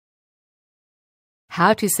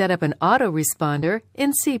How to set up an autoresponder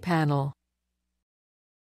in cPanel.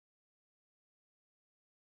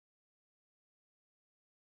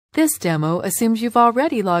 This demo assumes you've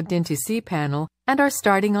already logged into cPanel and are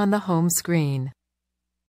starting on the home screen.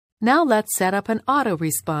 Now let's set up an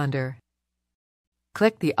autoresponder.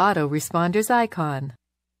 Click the autoresponders icon.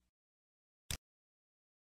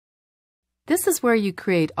 This is where you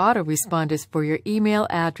create autoresponders for your email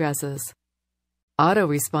addresses.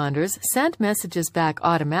 Autoresponders send messages back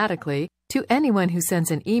automatically to anyone who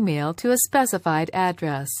sends an email to a specified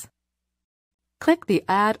address. Click the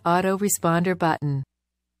Add Autoresponder button.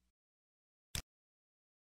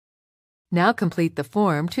 Now complete the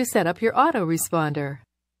form to set up your autoresponder.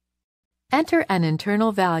 Enter an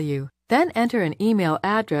internal value, then enter an email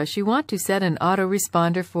address you want to set an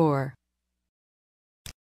autoresponder for.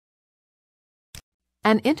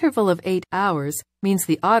 An interval of 8 hours means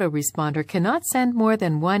the autoresponder cannot send more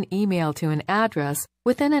than one email to an address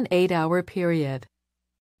within an 8-hour period.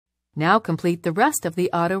 Now complete the rest of the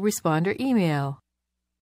autoresponder email.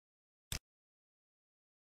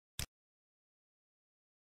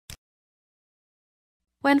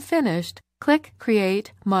 When finished, click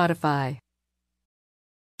Create, Modify.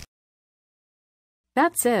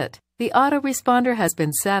 That's it. The autoresponder has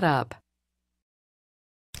been set up.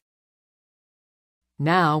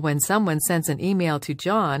 Now, when someone sends an email to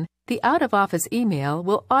John, the out-of-office email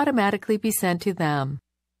will automatically be sent to them.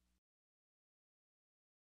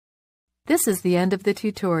 This is the end of the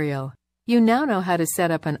tutorial. You now know how to set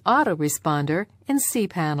up an autoresponder in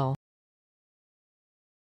cPanel.